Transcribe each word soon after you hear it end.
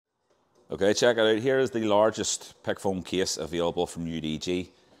Okay, check it out. Here is the largest pick foam case available from UDG.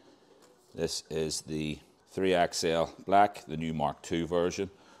 This is the 3XL black, the new Mark II version,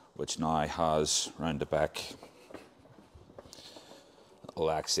 which now has round the back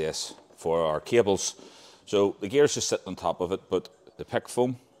little access for our cables. So the gear's just sitting on top of it, but the pick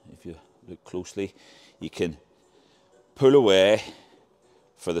foam, if you look closely, you can pull away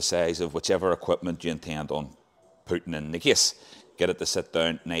for the size of whichever equipment you intend on putting in the case. Get it to sit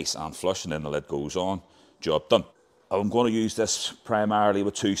down nice and flush, and then the lid goes on. Job done. I'm going to use this primarily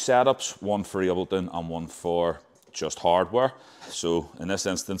with two setups, one for Ableton and one for just hardware. So in this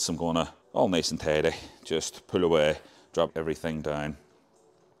instance, I'm going to, all nice and tidy, just pull away, drop everything down.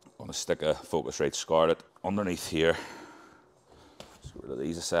 I'm going to stick a Focusrite Scarlett underneath here. Let's get rid of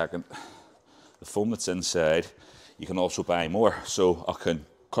these a second. The foam that's inside, you can also buy more. So I can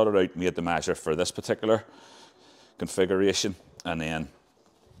cut it out, made to measure for this particular configuration, and then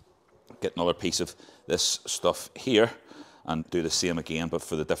get another piece of this stuff here and do the same again, but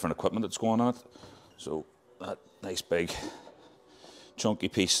for the different equipment that's going on it. So that nice big chunky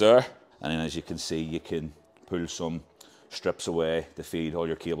piece there, and then as you can see, you can pull some strips away to feed all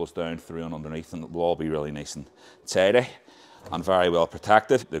your cables down through and underneath, and it will all be really nice and tidy and very well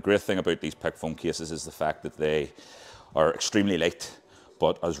protected. The great thing about these pick foam cases is the fact that they are extremely light,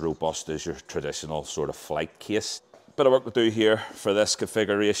 but as robust as your traditional sort of flight case. Bit of work to do here for this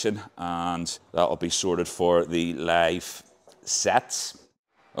configuration, and that'll be sorted for the live sets.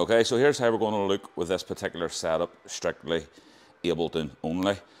 Okay, so here's how we're going to look with this particular setup, strictly Ableton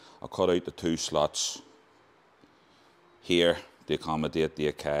only. I'll cut out the two slots here to accommodate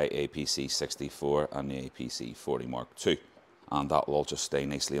the Akai APC64 and the APC40 Mark II. And that will all just stay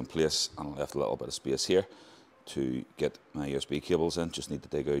nicely in place, and I'll left a little bit of space here to get my USB cables in. Just need to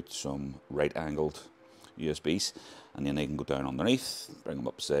dig out some right-angled USBs, and then they can go down underneath, bring them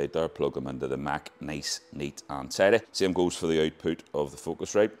upside there, plug them into the Mac, nice, neat and tidy. Same goes for the output of the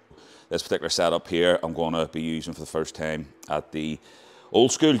Focusrite. This particular setup here I'm going to be using for the first time at the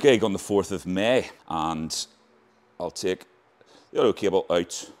Old School gig on the 4th of May, and I'll take the audio cable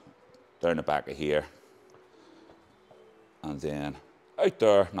out down the back of here and then out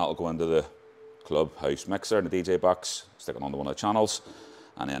there, and that'll go into the Clubhouse mixer, the DJ box, stick it onto one of the channels,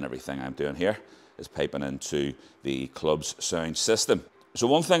 and then everything I'm doing here is piping into the club's sound system. So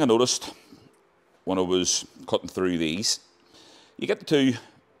one thing I noticed when I was cutting through these, you get the two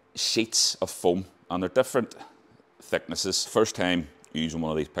sheets of foam, and they're different thicknesses. First time using one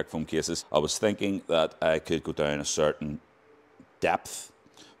of these pick foam cases, I was thinking that I could go down a certain depth,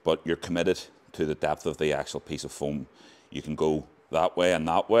 but you're committed to the depth of the actual piece of foam. You can go that way and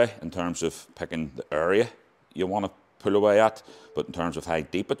that way in terms of picking the area you want to pull away at, but in terms of how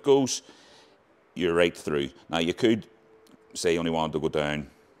deep it goes, you're right through. Now you could say you only wanted to go down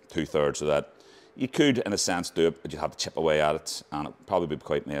 2/3 of that. You could in a sense do it, but you'd have to chip away at it, and it'd probably be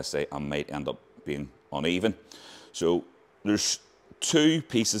quite messy and might end up being uneven. So there's two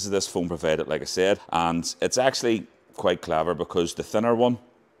pieces of this foam provided, like I said, and it's actually quite clever because the thinner one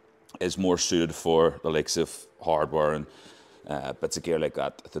is more suited for the likes of hardware and bits of gear like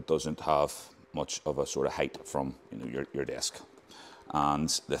that that doesn't have much of a sort of height from your desk. And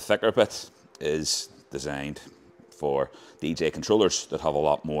the thicker bit is designed for DJ controllers that have a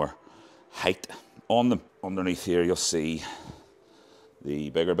lot more height on them. Underneath here you'll see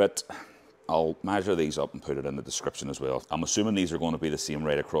the bigger bit. I'll measure these up and put it in the description as well. I'm assuming these are going to be the same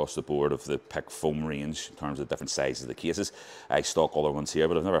right across the board of the pick foam range in terms of different sizes of the cases. I stock other ones here,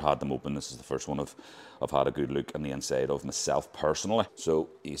 but I've never had them open. This is the first one I've had a good look on the inside of myself personally. So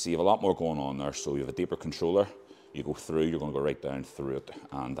you see you have a lot more going on there. So you have a deeper controller. You go through, you're going to go right down through it,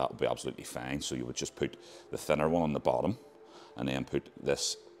 and that will be absolutely fine. So you would just put the thinner one on the bottom and then put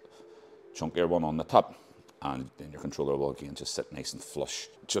this chunkier one on the top, and then your controller will again just sit nice and flush,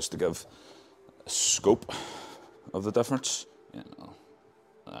 just to give a scope of the difference.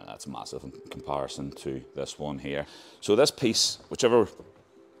 That's massive in comparison to this one here. So this piece, whichever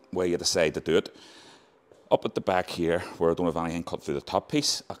way you decide to do it, up at the back here where I don't have anything cut through the top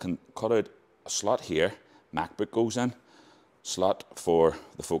piece, I can cut out a slot here. MacBook goes in, slot for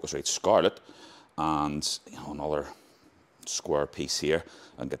the Focusrite Scarlett, and another square piece here,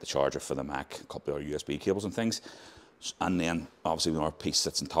 and get the charger for the Mac, a couple of USB cables and things. And then obviously when our piece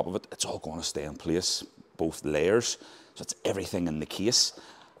sits on top of it, it's all going to stay in place, both layers. So it's everything in the case.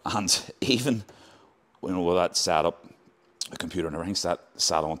 And even with that setup, the computer and everything sat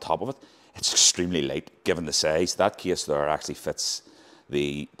on top of it, it's extremely light given the size. That case there actually fits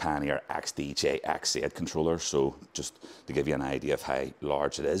the Pioneer XDJ XZ controller, so just to give you an idea of how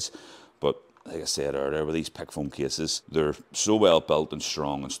large it is. But like I said earlier, with these pick foam cases, they're so well built and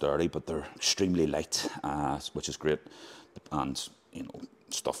strong and sturdy, but they're extremely light, which is great. And, you know,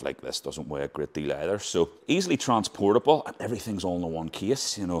 stuff like this doesn't weigh a great deal either. So easily transportable, and everything's all in one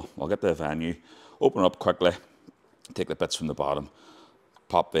case. You know, I'll get the venue, open it up quickly, take the bits from the bottom,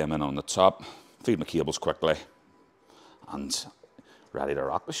 pop them in on the top, feed my cables quickly, and ready to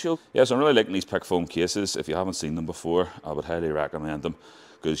rock the show. Yeah, so I'm really liking these pick foam cases. If you haven't seen them before, I would highly recommend them,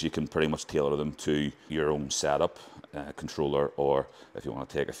 because you can pretty much tailor them to your own setup, controller, or if you want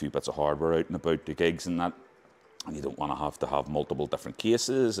to take a few bits of hardware out and about the gigs and that, and you don't want to have multiple different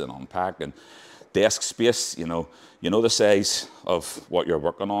cases and unpack and desk space. You know the size of what you're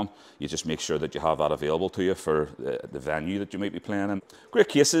working on. You just make sure that you have that available to you for the venue that you might be playing in. Great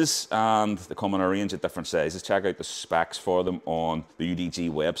cases, and they come in a range of different sizes. Check out the specs for them on the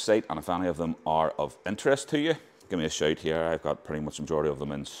UDG website, and if any of them are of interest to you, give me a shout here. I've got pretty much the majority of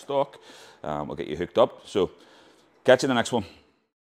them in stock. We'll get you hooked up. So catch you in the next one.